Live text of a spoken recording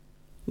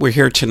We're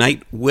here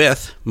tonight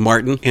with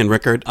Martin and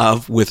Rickard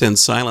of Within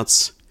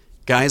Silence.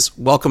 Guys,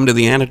 welcome to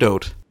The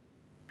Antidote.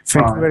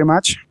 Thank you very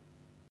much.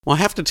 Well, I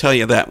have to tell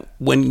you that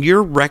when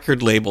your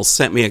record label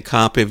sent me a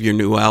copy of your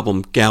new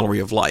album,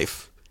 Gallery of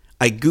Life,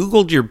 I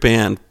Googled your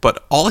band,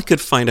 but all I could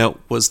find out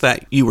was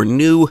that you were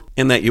new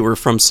and that you were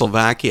from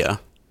Slovakia.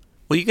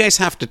 Well, you guys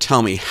have to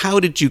tell me, how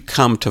did you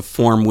come to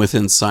form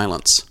Within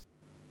Silence?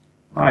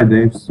 Hi,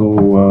 Dave.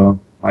 So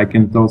I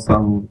can tell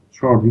some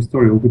short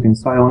history of Within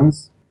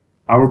Silence.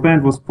 Our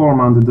band was formed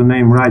under the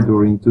name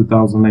Rider in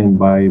 2008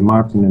 by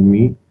Martin and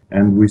me,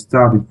 and we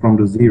started from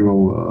the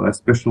zero,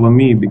 especially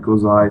me,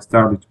 because I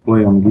started to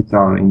play on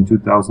guitar in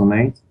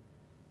 2008,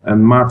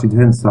 and Martin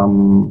had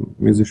some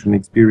musician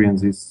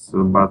experiences,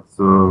 but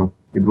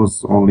it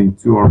was only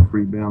 2 or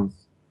 3 bands.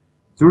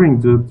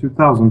 During the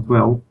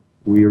 2012,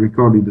 we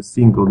recorded a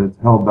single that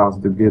helped us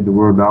to get the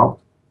word out,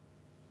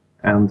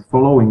 and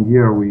following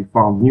year we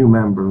found new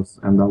members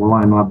and our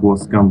lineup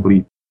was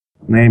complete.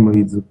 Namely,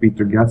 it's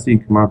Peter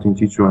Gacik, Martin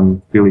Chicho,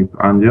 and Filip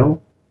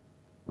Angel.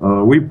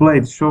 We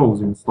played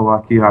shows in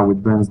Slovakia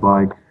with bands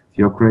like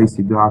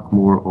Theocracy,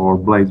 Darkmoor, or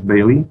Blaze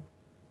Bailey.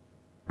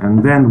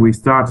 And then we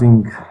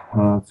starting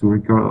to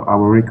record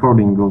our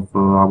recording of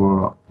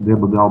our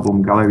debut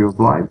album, Gallery of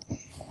Life.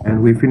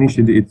 And we finished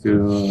it at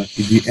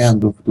the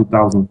end of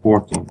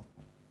 2014.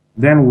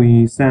 Then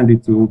we sent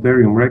it to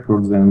Ulterium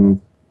Records,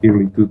 and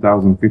early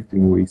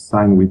 2015 we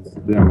signed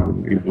with them,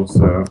 and it was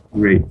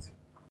great.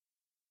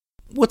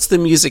 What's the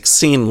music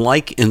scene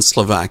like in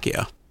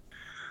Slovakia?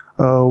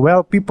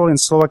 Well, people in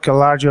Slovakia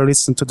largely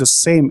listen to the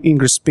same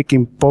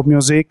English-speaking pop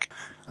music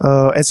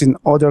as in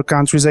other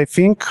countries, I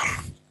think.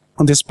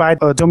 Despite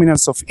a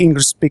dominance of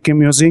English-speaking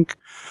music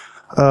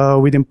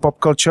within pop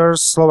culture,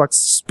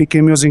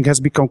 Slovak-speaking music has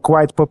become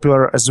quite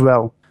popular as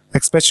well,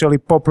 especially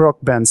pop-rock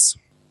bands.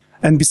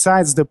 And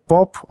besides the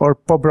pop or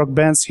pop-rock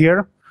bands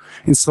here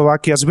in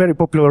Slovakia, is very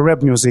popular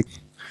rap music.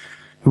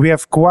 We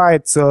have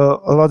quite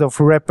a lot of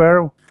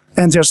rappers,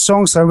 and their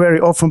songs are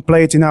very often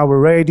played in our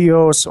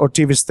radios or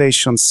TV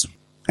stations.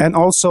 And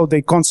also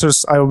their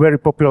concerts are very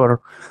popular.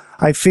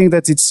 I think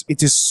that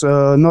it is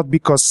not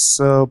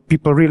because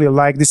people really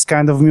like this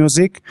kind of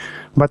music,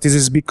 but it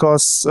is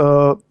because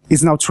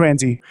it's now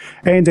trendy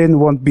and then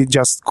won't be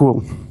just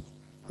cool.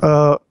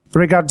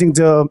 Regarding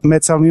the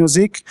metal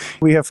music,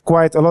 we have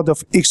quite a lot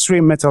of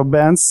extreme metal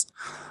bands,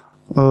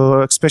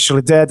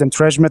 especially death and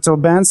thrash metal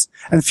bands,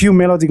 and few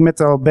melodic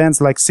metal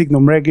bands like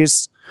Signum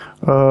Regis,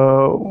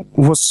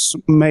 was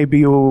maybe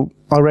you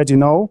already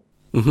know,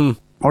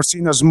 or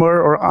Sinner's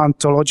Mur or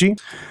Anthology.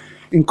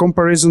 In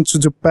comparison to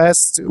the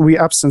past, we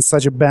absent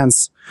such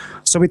bands.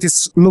 So it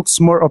looks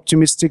more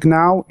optimistic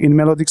now in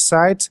melodic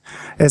side,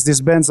 as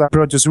these bands are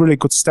produce really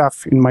good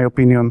stuff, in my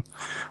opinion.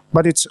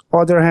 But on the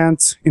other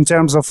hand, in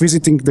terms of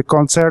visiting the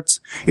concerts,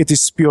 it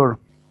is pure.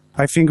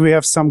 I think we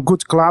have some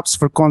good clubs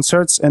for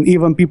concerts, and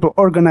even people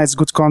organize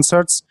good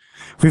concerts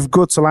with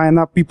good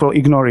lineup, people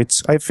ignore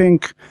it. I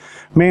think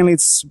mainly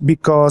it's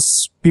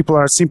because people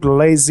are simply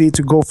lazy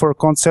to go for a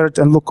concert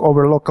and look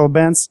over local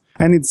bands,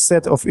 and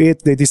instead of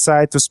it, they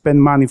decide to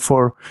spend money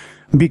for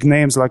big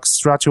names like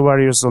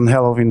Stratovarius on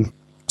Halloween.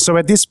 So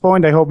at this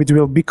point, I hope it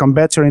will become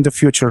better in the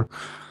future.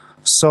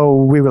 So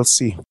we will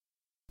see.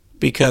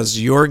 Because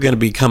you're going to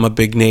become a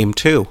big name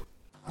too.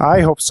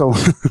 I hope so.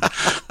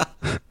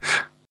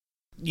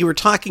 You were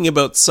talking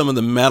about some of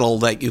the metal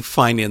that you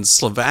find in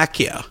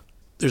Slovakia.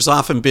 There's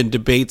often been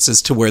debates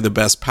as to where the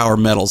best power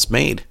metal's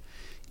made,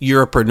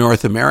 Europe or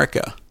North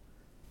America.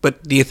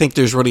 But do you think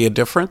there's really a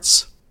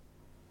difference?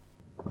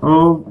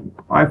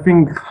 I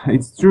think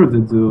it's true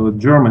that the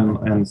German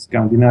and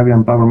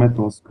Scandinavian power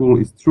metal school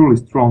is truly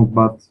strong,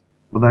 but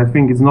I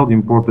think it's not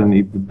important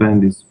if the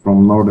band is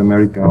from North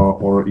America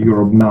or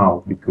Europe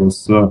now,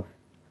 because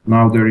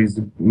now there is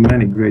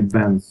many great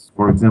bands.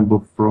 For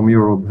example, from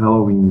Europe,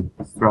 Halloween,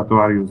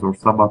 Stratovarius or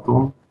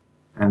Sabaton,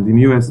 and in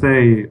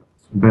USA,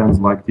 bands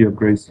like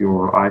Theocracy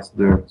or Ice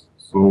Dirt.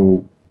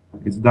 So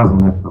it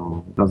doesn't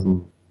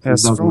happen.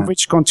 Yes, from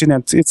which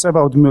continent? It's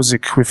about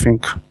music, we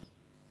think.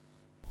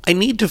 I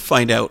need to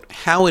find out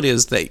how it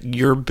is that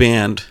your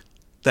band,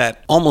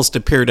 that almost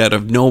appeared out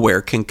of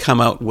nowhere, can come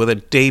out with a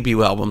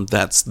debut album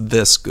that's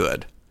this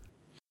good.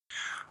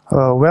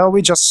 Well,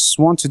 we just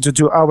wanted to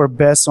do our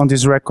best on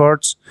these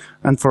records,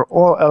 and for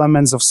all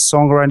elements of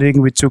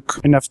songwriting, we took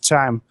enough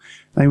time,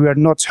 and we are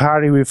not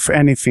hurry with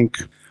anything.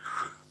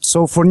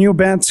 So for new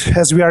band,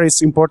 as we are,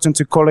 it's important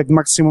to collect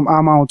maximum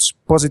amount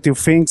positive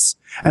things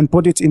and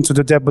put it into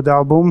the debut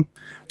album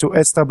to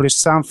establish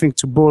something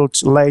to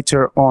build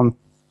later on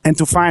and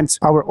to find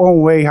our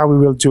own way how we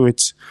will do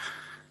it.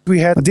 We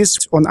had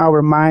this on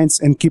our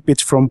minds and keep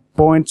it from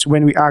point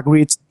when we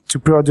agreed to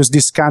produce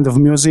this kind of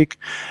music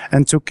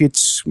and took it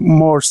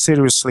more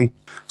seriously.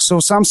 So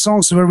some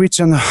songs were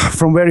written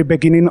from very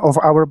beginning of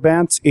our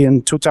band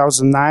in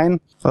 2009,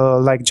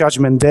 like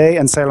Judgment Day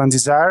and Silent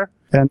Desire,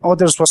 and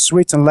others was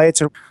written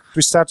later.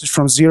 We started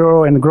from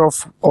zero, and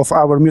growth of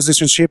our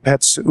musicianship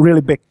had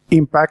really big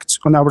impact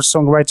on our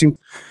songwriting.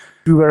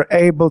 We were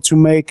able to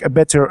make a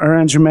better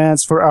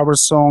arrangements for our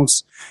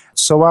songs.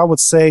 So I would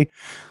say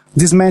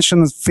These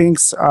mentioned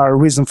things are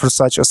reason for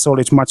such a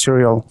solid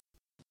material.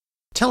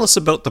 Tell us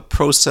about the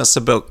process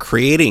about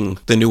creating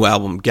the new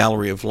album,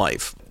 Gallery of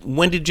Life.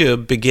 When did you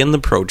begin the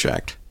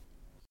project?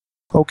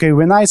 Okay,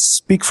 when I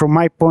speak from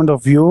my point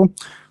of view,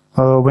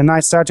 when I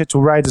started to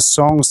write the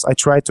songs, I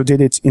tried to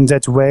did it in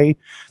that way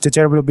that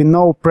there will be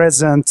no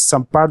present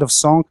some part of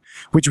song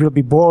which will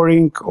be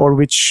boring or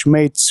which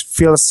made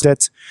feels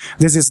that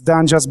this is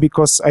done just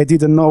because I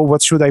didn't know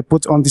what should I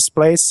put on this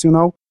place, you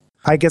know.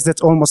 I guess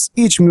that almost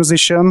each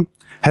musician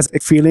has a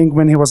feeling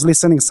when he was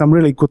listening some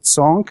really good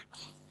song.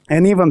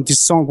 And even this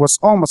song was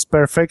almost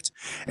perfect.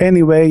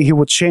 Anyway, he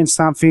would change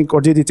something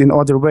or did it in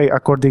other way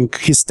according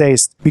his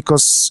taste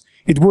because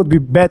it would be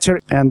better.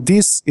 And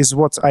this is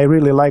what I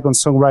really like on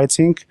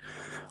songwriting.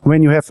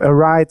 When you have a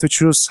right to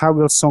choose how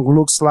your song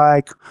looks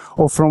like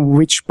or from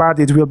which part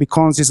it will be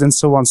consist and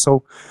so on.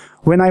 So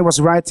when I was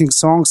writing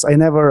songs, I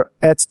never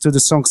add to the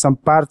song some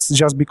parts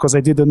just because I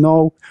didn't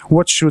know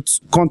what should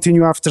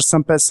continue after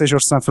some passage or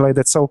something like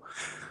that. So,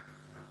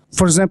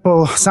 for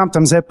example,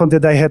 sometimes happened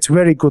that I had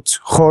very good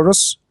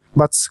chorus,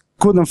 but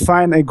couldn't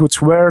find a good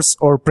verse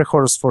or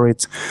pre-chorus for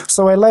it.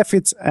 So I left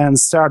it and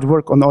started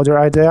work on other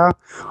idea.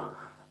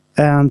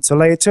 And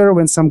later,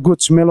 when some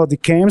good melody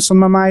came on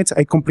my mind,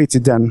 I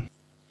completed them.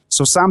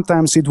 So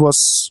sometimes it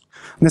was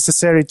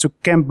necessary to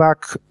come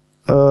back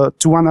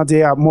to one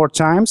idea more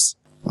times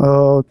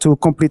to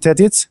complete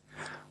it.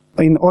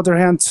 On the other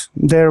hand,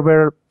 there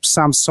were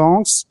some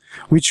songs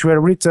which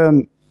were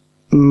written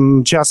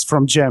just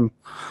from jam,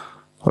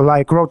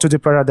 like Road to the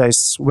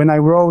Paradise, when I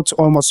wrote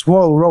almost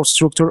whole row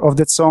structure of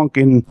that song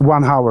in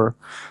 1 hour.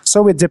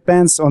 So it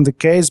depends on the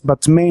case,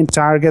 but main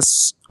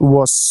targets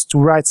was to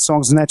write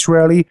songs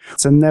naturally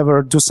and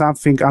never do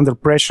something under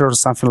pressure or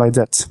something like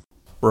that.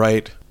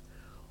 Right.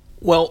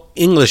 Well,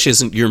 English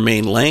isn't your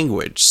main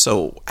language,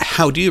 so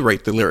how do you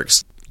write the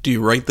lyrics? Do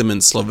you write them in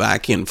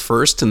Slovakian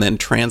first and then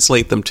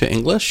translate them to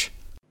English?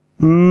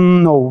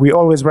 No, we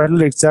always write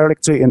lyrics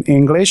directly in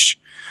English,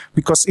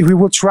 because if we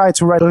would try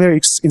to write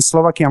lyrics in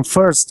Slovakian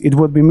first, it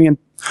would be mean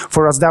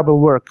for us double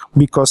work,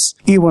 because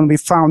even we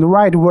found the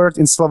right word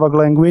in Slovak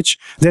language,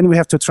 then we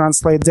have to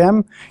translate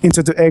them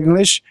into the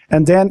English,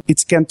 and then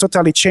it can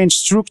totally change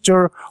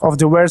structure of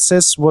the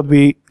verses what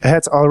we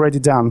had already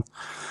done.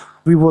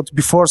 We would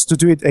be forced to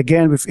do it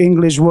again with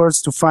English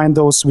words to find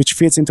those which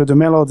fits into the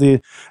melody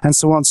and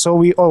so on. So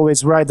we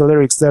always write the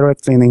lyrics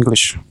directly in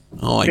English.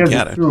 Oh, I Yes,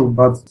 get it's it. true,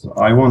 but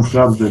I want to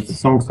add that the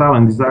song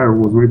Silent Desire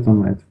was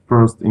written at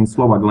first in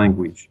Slovak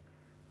language.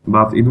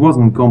 But it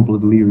wasn't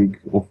complete lyric,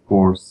 of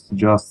course,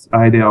 just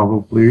idea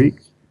of lyric,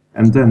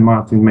 and then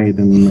Martin made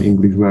an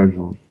English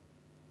version.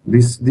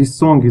 This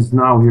song is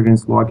now here in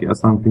Slovakia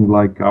something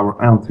like our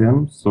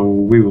anthem, so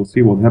we will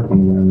see what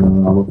happens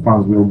when our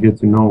fans will get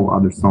to know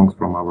other songs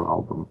from our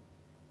album.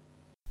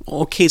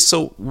 Okay,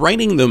 so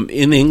writing them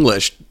in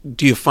English,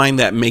 do you find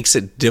that makes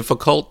it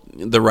difficult,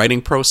 the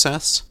writing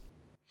process?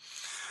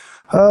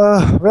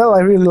 Well, I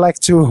really like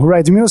to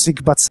write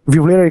music, but with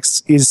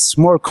lyrics is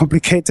more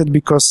complicated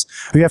because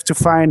we have to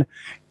find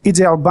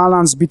ideal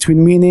balance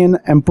between meaning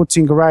and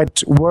putting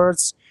right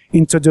words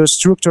into the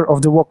structure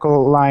of the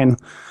vocal line.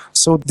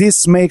 So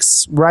this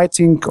makes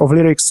writing of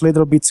lyrics a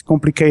little bit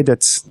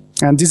complicated.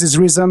 And this is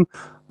reason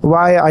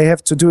why I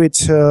have to do it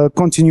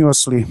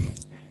continuously.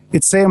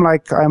 It's same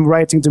like I'm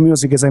writing the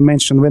music, as I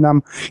mentioned. When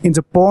I'm in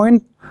the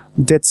point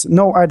that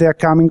no idea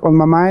coming on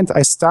my mind,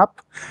 I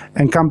stop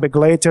and come back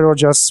later or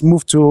just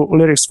move to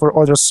lyrics for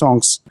other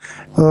songs.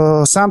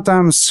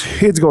 Sometimes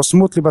it goes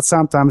smoothly, but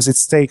sometimes it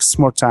takes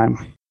more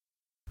time.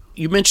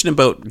 You mentioned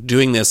about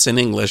doing this in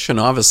English, and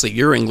obviously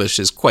your English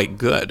is quite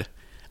good.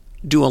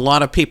 Do a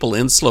lot of people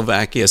in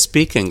Slovakia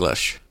speak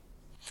English?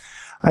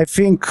 I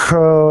think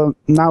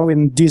now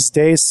in these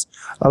days,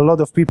 a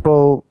lot of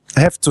people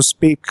have to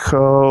speak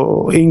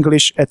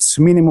English at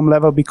minimum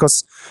level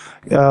because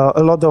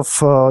a lot of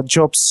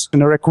jobs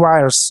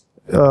requires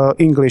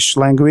English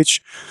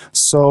language.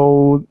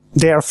 So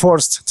they are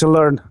forced to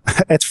learn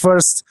at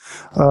first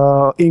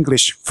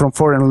English from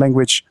foreign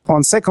language.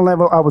 On second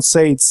level, I would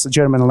say it's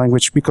German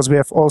language because we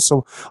have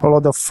also a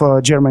lot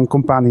of German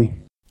company.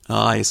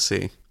 I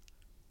see.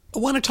 I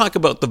want to talk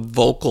about the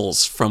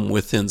vocals from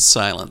Within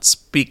Silence,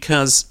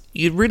 because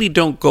you really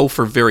don't go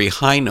for very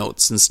high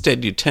notes.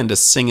 Instead, you tend to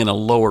sing in a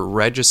lower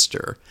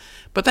register.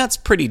 But that's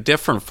pretty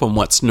different from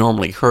what's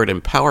normally heard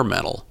in power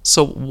metal.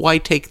 So why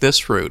take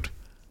this route?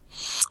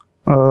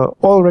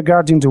 All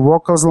regarding the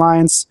vocals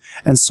lines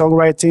and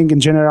songwriting in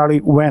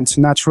generally went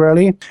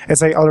naturally,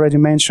 as I already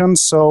mentioned.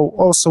 So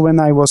also when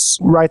I was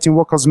writing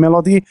vocals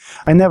melody,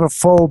 I never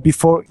thought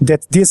before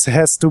that this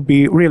has to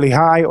be really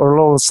high or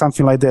low or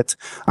something like that.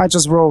 I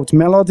just wrote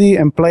melody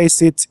and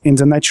placed it in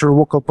the natural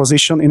vocal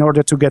position in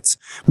order to get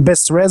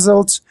best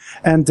result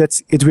and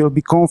that it will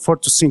be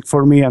comfort to sing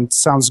for me and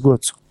sounds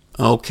good.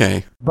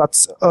 Okay.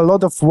 But a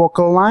lot of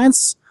vocal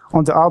lines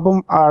on the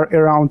album are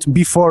around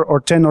B4 or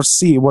tenor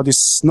C, what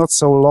is not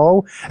so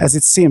low as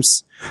it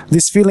seems.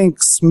 These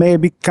feelings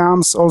maybe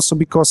comes also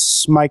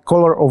because my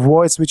color of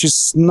voice, which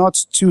is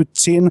not too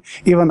thin,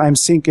 even I'm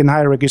singing in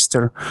high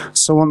register.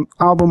 So on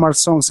album are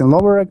songs in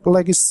lower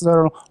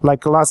register,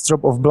 like Last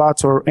Drop of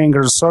Blood or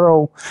Anger and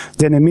Sorrow,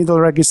 then in middle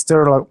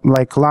register,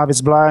 like Love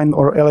is Blind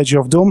or Elegy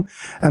of Doom,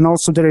 and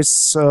also there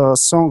is a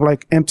song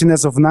like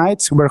Emptiness of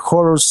Night, where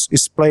chorus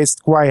is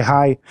placed quite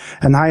high,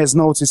 and highest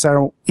notes is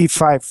around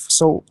E5.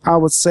 So I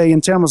would say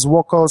in terms of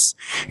vocals,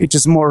 it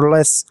is more or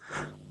less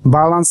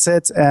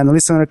balanced, and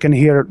listener can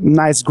hear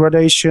nice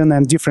gradation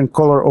and different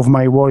color of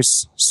my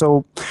voice.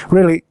 So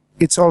really,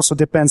 it also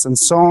depends on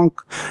song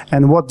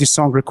and what the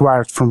song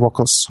required from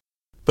vocals.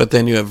 But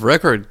then you have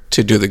record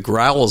to do the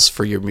growls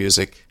for your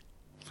music.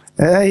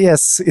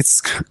 Yes,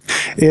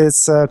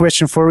 it's a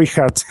question for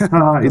Richard.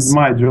 It's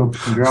my job.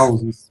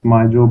 Growls is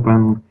my job,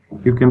 and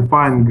you can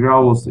find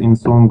growls in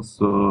songs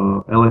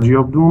Elegy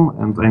of Doom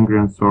and Anger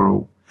and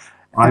Sorrow.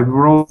 I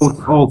wrote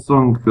all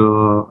song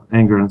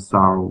Anger and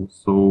Sorrow,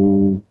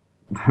 so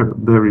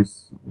there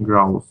is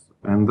growls,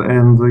 and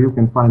you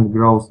can find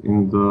growls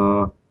in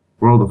the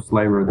World of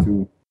Slavery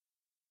too.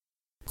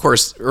 Of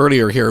course,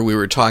 earlier here we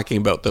were talking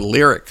about the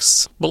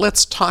lyrics, but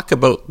let's talk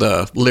about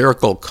the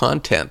lyrical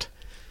content.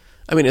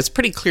 I mean, it's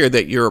pretty clear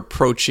that you're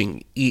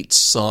approaching each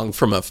song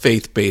from a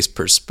faith-based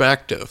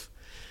perspective.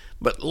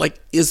 But,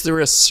 is there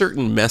a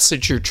certain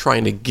message you're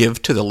trying to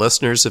give to the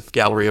listeners of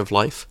Gallery of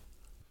Life?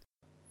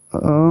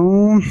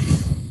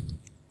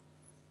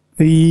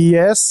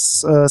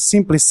 Yes,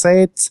 simply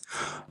said,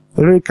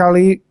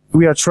 lyrically,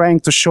 we are trying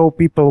to show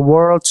people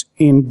world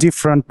in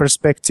different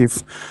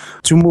perspective,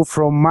 to move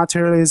from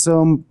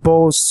materialism,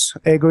 boast,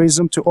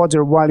 egoism to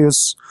other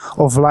values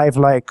of life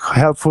like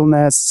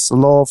helpfulness,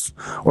 love,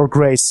 or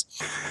grace.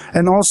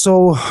 And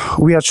also,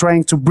 we are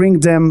trying to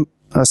bring them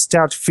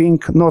start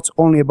think not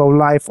only about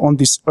life on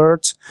this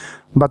earth,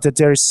 but that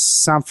there is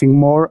something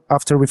more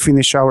after we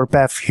finish our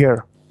path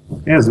here.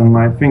 Yes, and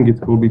I think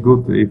it will be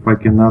good if I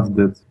can add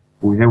that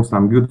we have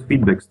some good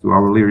feedbacks to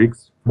our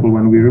lyrics.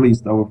 When we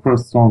released our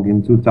first song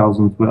in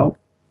 2012,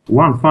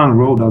 one fan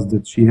wrote us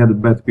that she had a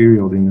bad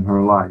period in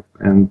her life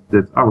and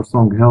that our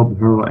song helped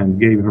her and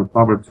gave her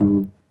power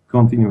to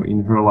continue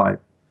in her life.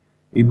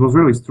 It was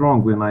really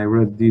strong when I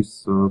read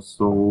this,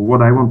 so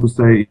what I want to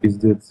say is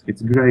that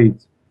it's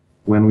great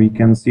when we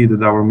can see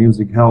that our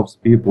music helps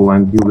people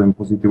and give them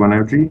positive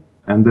energy,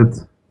 and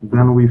that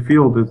then we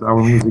feel that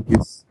our music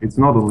it's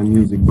not only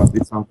music, but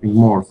it's something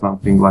more,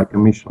 something like a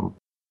mission.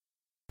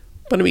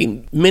 But I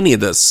mean, many of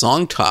the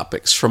song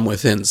topics from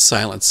Within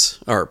Silence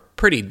are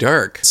pretty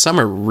dark. Some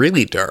are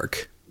really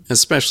dark,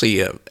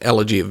 especially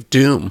Elegy of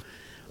Doom.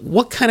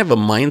 What kind of a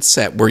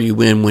mindset were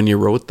you in when you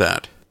wrote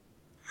that?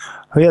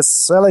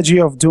 Yes, Elegy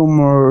of Doom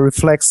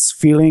reflects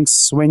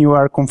feelings when you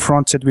are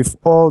confronted with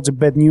all the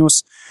bad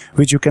news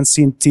which you can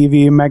see in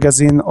TV,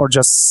 magazine, or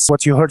just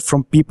what you heard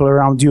from people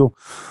around you.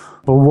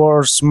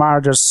 Wars,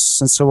 murders,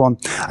 and so on.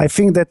 I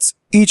think that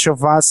each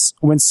of us,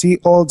 when see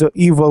all the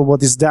evil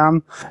what is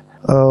done,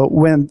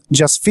 when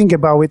just think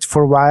about it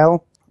for a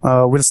while,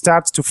 will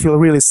start to feel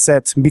really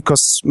sad,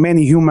 because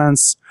many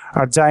humans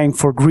are dying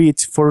for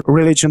greed, for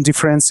religion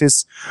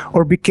differences,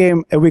 or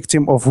became a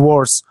victim of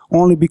wars,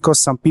 only because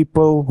some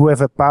people who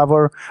have a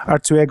power are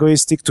too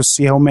egoistic to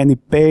see how many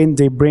pain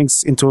they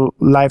brings into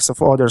lives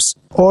of others.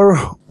 Or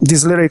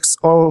these lyrics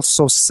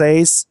also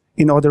says,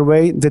 in other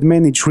way, that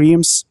many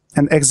dreams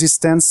and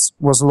existence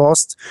was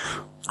lost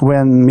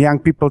when young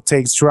people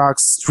take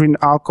drugs, drink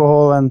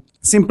alcohol, and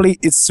simply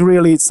it's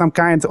really some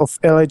kind of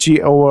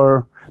elegy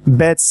or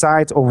bad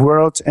side of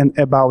world, and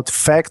about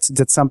fact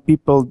that some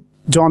people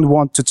don't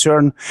want to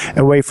turn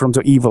away from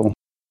the evil.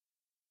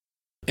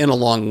 And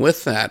along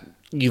with that,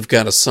 you've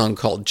got a song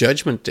called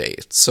Judgment Day.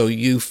 So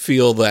you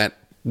feel that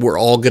we're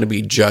all going to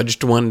be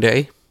judged one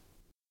day?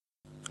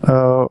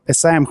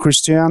 As I am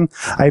Christian,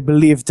 I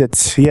believe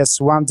that,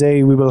 yes, one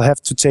day we will have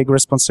to take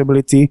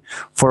responsibility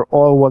for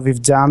all what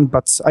we've done,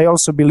 but I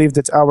also believe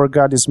that our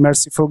God is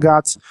merciful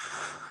God,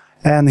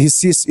 and He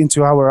sees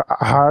into our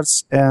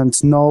hearts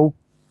and know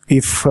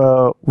if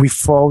we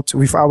fought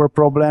with our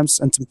problems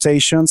and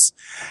temptations,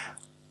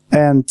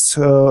 and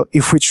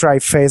if we try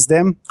face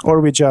them,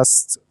 or we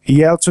just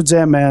yell to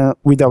them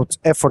without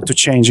effort to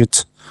change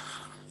it.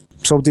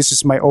 So this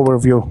is my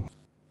overview.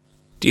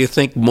 Do you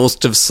think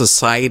most of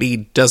society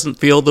doesn't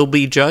feel they'll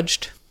be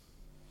judged?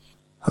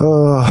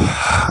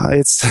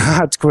 It's a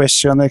hard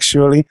question,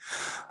 actually.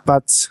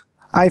 But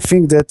I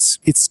think that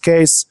it's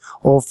case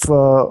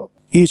of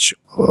each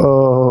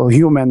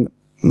human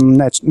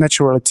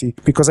naturality.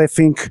 Because I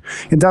think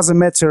it doesn't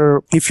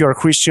matter if you're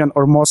Christian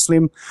or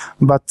Muslim,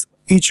 but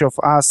each of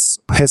us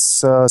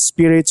has a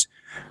spirit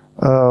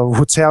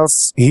who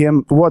tells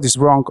him what is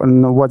wrong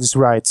and what is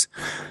right.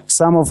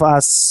 Some of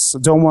us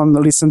don't want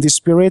to listen to this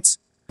spirit,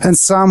 and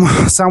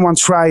someone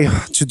try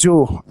to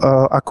do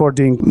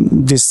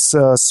according this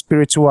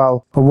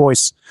spiritual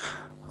voice.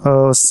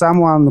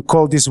 Someone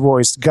called this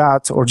voice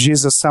God or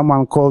Jesus.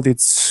 Someone called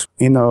it,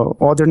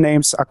 other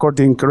names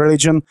according to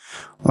religion.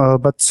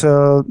 But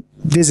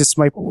this is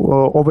my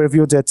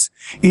overview that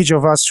each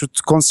of us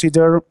should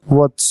consider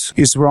what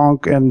is wrong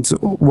and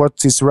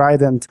what is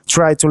right and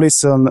try to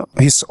listen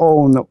his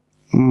own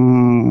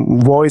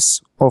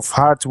voice of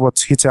heart, what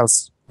he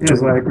tells.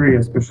 Yes, I agree,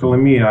 especially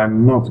me.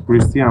 I'm not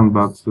Christian,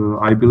 but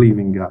I believe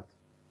in God.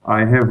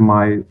 I have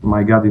my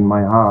God in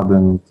my heart,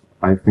 and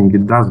I think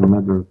it doesn't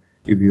matter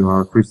if you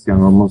are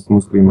Christian or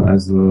Muslim,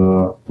 as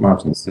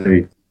Martin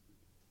said.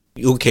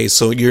 Okay,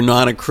 so you're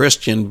not a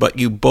Christian, but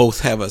you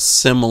both have a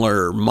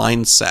similar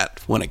mindset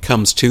when it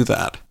comes to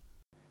that.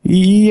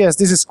 Yes,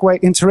 this is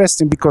quite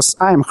interesting because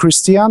I'm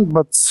Christian,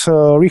 but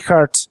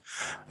Richard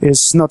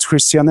is not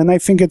Christian. And I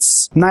think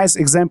it's nice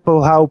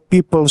example how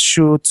people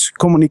should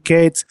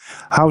communicate,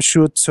 how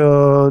should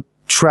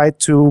try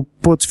to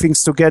put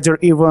things together,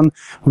 even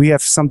we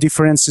have some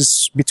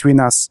differences between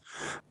us.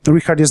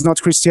 Richard is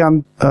not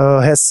Christian,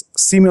 has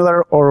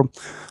similar or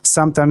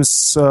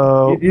sometimes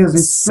yes,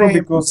 it's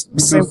same, true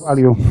same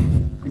value.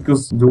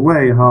 Because the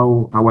way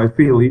how I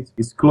feel it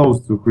is close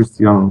to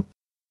Christian.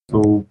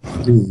 So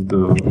this is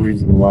the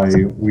reason why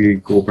we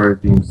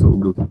cooperating so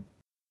good.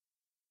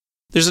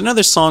 There's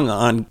another song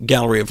on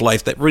Gallery of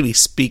Life that really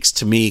speaks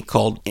to me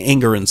called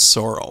Anger and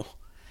Sorrow.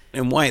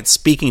 And why it's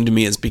speaking to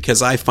me is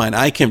because I find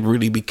I can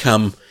really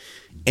become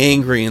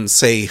angry and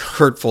say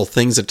hurtful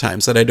things at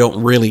times that I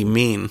don't really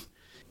mean.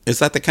 Is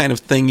that the kind of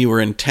thing you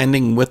were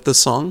intending with the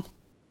song?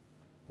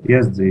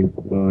 Yes, Dave,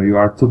 you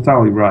are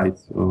totally right.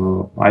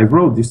 I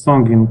wrote this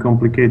song in a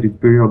complicated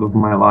period of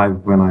my life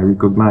when I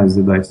recognized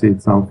that I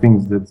said some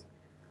things that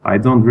I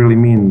don't really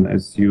mean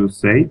as you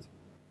said.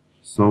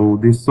 So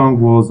this song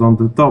was on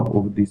the top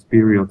of this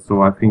period,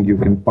 so I think you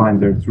can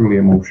find there truly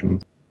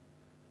emotions.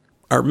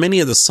 Are many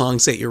of the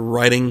songs that you're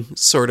writing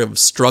sort of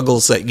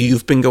struggles that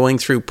you've been going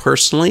through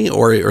personally,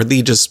 or are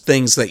they just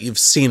things that you've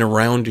seen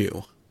around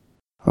you?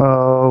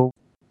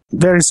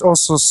 There is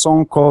also a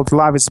song called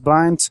Love is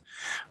Blind,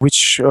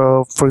 which,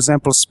 for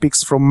example,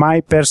 speaks from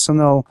my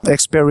personal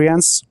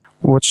experience,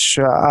 which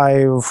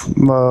I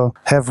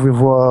have with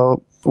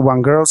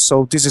one girl.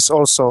 So this is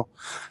also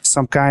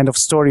some kind of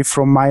story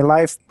from my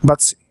life.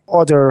 But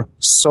other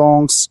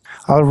songs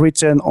are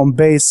written on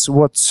base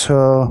what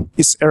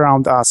is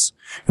around us.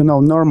 You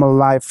know, normal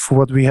life,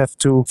 what we have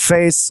to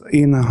face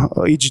in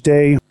each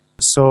day.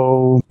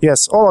 So,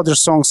 yes, all other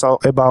songs are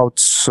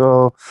about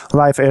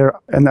life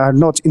and are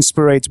not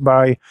inspired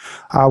by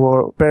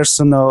our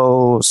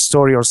personal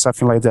story or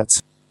something like that.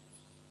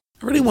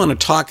 I really want to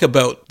talk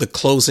about the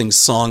closing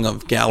song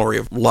of Gallery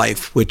of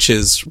Life, which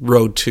is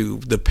Road to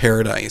the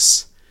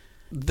Paradise.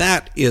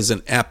 That is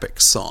an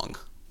epic song.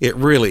 It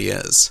really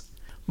is.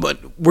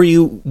 But were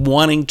you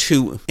wanting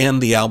to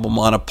end the album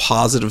on a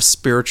positive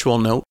spiritual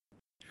note?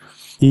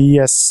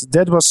 Yes,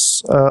 that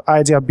was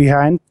idea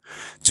behind,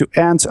 to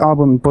end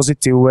album in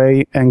positive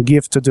way and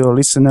give to the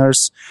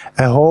listeners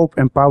a hope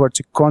and power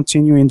to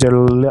continue in their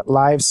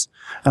lives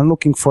and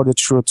looking for the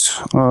truth.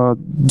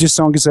 This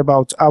song is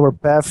about our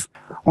path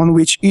on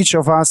which each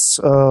of us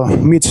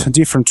meet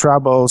different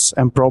troubles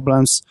and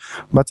problems,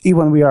 but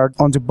even we are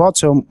on the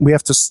bottom, we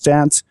have to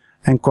stand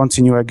and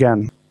continue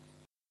again.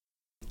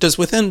 Does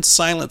Within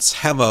Silence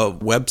have a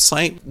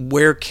website?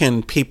 Where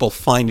can people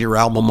find your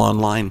album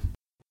online?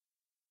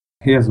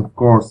 Yes, of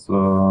course.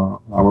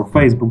 Our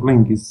Facebook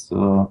link is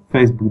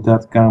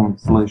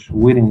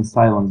facebook.com/Within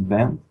Silence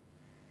Band.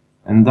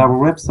 And our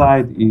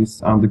website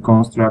is under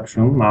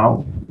construction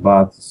now,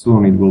 but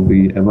soon it will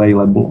be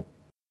available.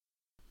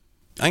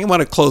 I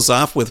want to close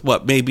off with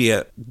what may be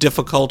a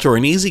difficult or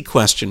an easy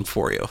question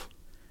for you.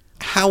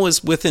 How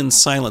is Within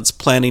Silence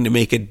planning to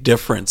make a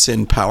difference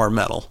in power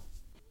metal?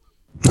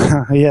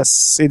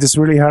 Yes, it is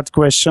really hard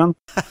question.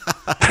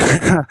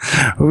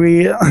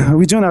 We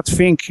do not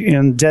think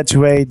in that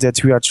way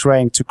that we are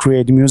trying to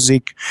create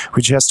music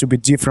which has to be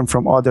different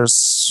from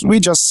others. We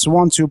just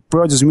want to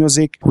produce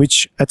music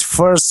which at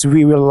first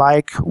we will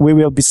like, we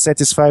will be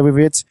satisfied with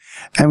it,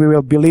 and we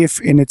will believe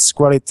in its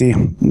quality.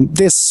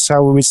 This is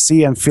how we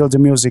see and feel the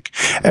music.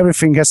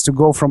 Everything has to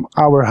go from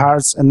our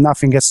hearts and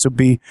nothing has to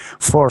be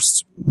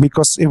forced.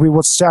 Because if we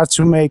would start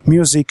to make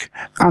music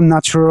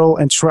unnatural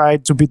and try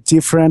to be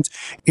different,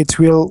 it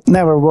will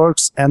never work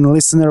and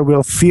listener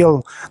will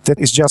feel that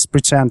it's just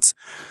pretend.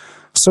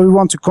 So we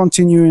want to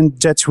continue in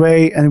that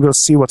way and we'll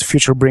see what the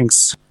future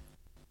brings.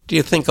 Do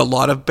you think a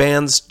lot of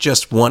bands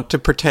just want to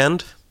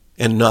pretend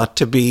and not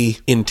to be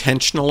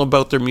intentional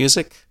about their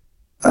music?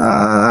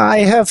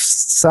 I have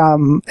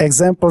some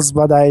examples,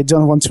 but I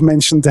don't want to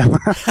mention them.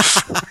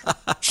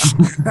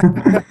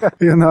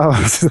 You know,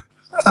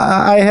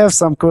 I have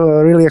some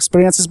really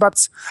experiences,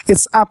 but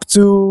it's up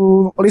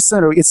to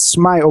listener. It's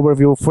my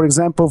overview. For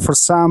example, for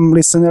some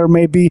listener,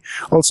 maybe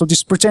also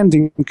this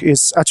pretending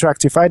is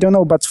attractive. I don't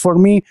know, but for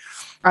me,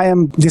 I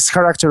am this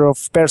character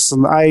of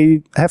person.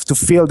 I have to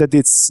feel that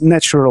it's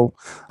natural.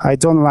 I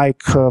don't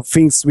like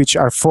things which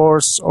are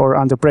forced or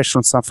under pressure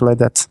and something like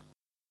that.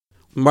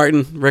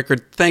 Martin,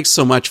 Rickard, thanks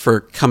so much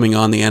for coming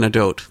on The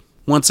Antidote.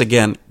 Once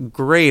again,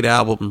 great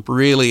album.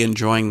 Really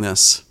enjoying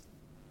this.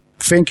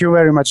 Thank you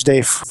very much,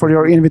 Dave, for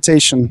your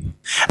invitation.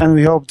 And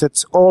we hope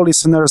that all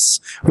listeners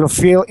will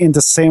feel in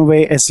the same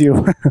way as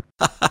you.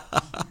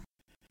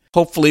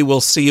 Hopefully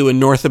we'll see you in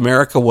North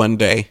America one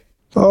day.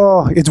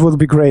 Oh, it would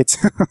be great.